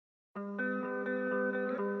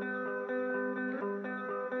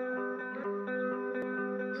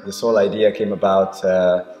this whole idea came about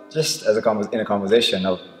just as in a conversation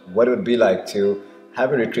of what it would be like to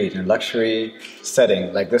have a retreat in a luxury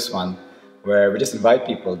setting like this one, where we just invite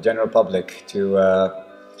people, general public, to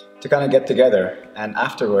kind of get together, and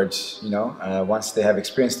afterwards, you know, once they have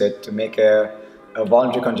experienced it, to make a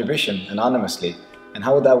voluntary contribution anonymously. And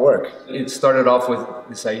how would that work? It started off with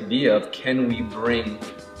this idea of, can we bring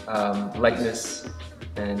lightness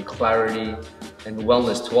and clarity and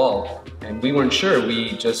wellness to all? And we weren't sure.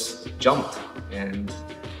 We just jumped and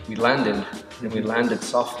we landed, and we landed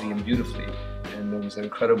softly and beautifully. And it was an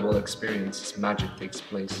incredible experience. Magic takes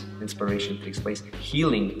place, inspiration takes place,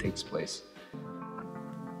 healing takes place.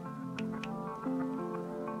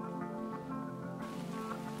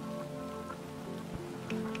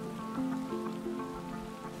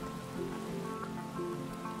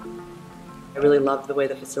 I really loved the way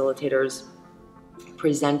the facilitators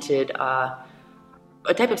presented a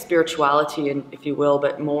type of spirituality, if you will,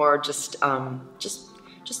 but more just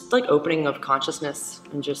like opening of consciousness,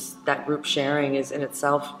 and just that group sharing is in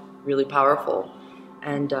itself really powerful.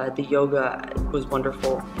 And the yoga was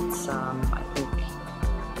wonderful. It's I think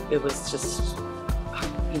it was just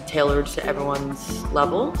tailored to everyone's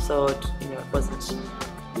level, so it wasn't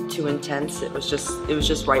too intense. It was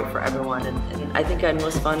just right for everyone, and I think I had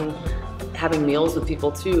most fun having meals with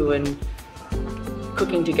people too, and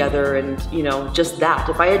cooking together, and just that.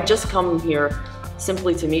 If I had just come here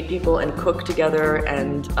simply to meet people and cook together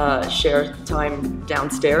and share time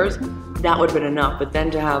downstairs, that would have been enough. But then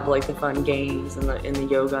to have like the fun games and the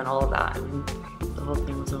yoga and all of that, I mean, the whole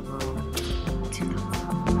thing was overall 2 thumbs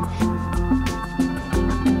up.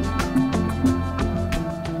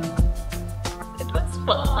 It was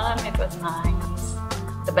fun, it was nice.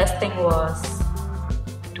 The best thing was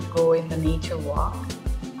to go in the nature walk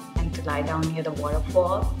and to lie down near the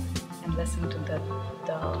waterfall and listen to the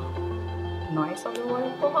noise of the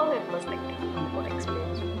waterfall. It was like a wonderful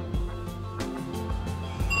experience.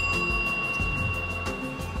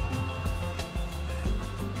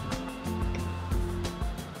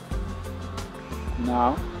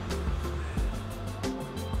 Now,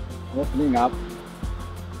 opening up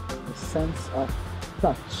the sense of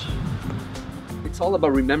touch. It's all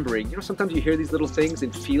about remembering. Sometimes you hear these little things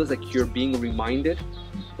and it feels like you're being reminded.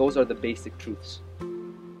 Those are the basic truths.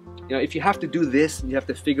 If you have to do this and you have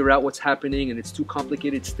to figure out what's happening and it's too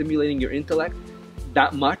complicated, stimulating your intellect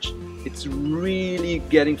that much, it's really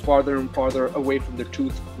getting farther and farther away from the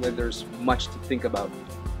truth where there's much to think about.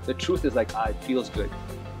 The truth is like, it feels good.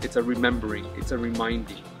 It's a remembering, it's a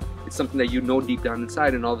reminding. It's something that you know deep down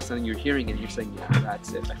inside, and all of a sudden you're hearing it and you're saying, yeah,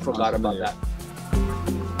 that's it. I forgot about that.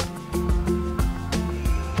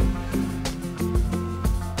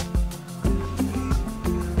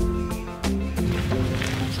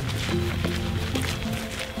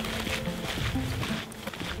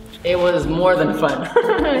 It was more than fun.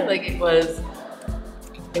 Like it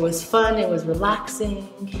was fun. It was relaxing.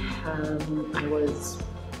 I was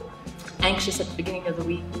anxious at the beginning of the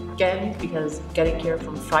weekend because getting here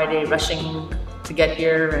from Friday, rushing to get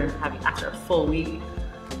here, and having after a full week,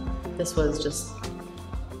 this was just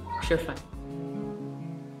pure fun.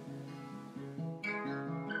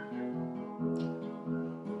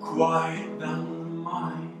 Quiet down the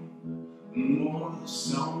mind, more the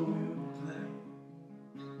song will play.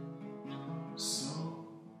 So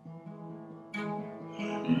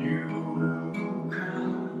you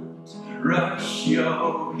can't rush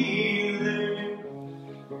your healing.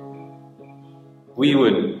 We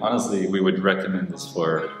would recommend this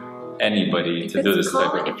for anybody to do this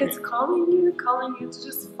type of retreat. If it's calling you to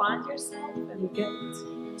just find yourself and get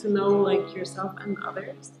to know like yourself and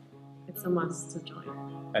others, it's a must to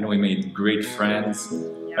join. And we made great friends,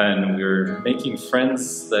 and we're making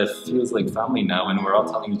friends that feels like family now, and we're all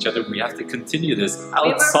telling each other we have to continue this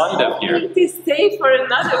outside of here. We were hoping to stay for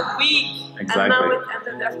another week, Exactly. and now it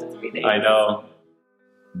ended after 3 days. I know.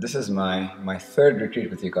 This is my third retreat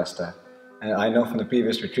with you, Costa. And I know from the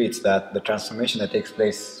previous retreats that the transformation that takes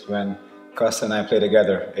place when Costa and I play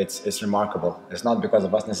together, it's remarkable. It's not because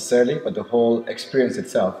of us necessarily, but the whole experience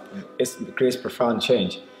itself. It creates profound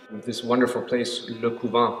change. This wonderful place, Le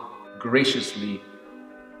Couvent, graciously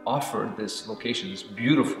offered this location, this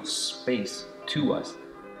beautiful space to us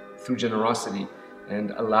through generosity,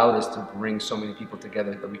 and allowed us to bring so many people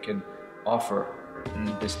together that we can offer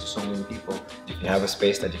this to so many people. If you have a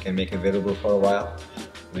space that you can make available for a while,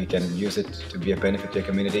 we can use it to be a benefit to your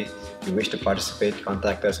community. If you wish to participate,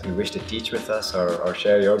 contact us. If you wish to teach with us or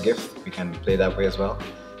share your gift, we can play that way as well.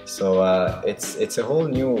 So it's a whole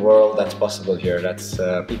new world that's possible here. That's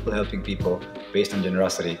people helping people based on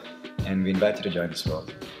generosity. And we invite you to join this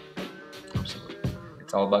world. Absolutely.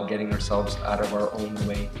 It's all about getting ourselves out of our own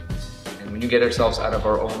way. And when you get ourselves out of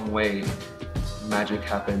our own way, magic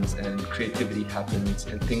happens and creativity happens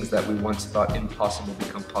and things that we once thought impossible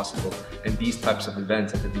become possible. And these types of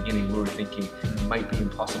events at the beginning we were thinking might be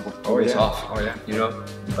impossible to pull this off, you know,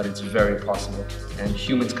 but it's very possible. And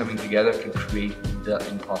humans coming together can create the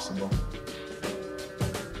impossible.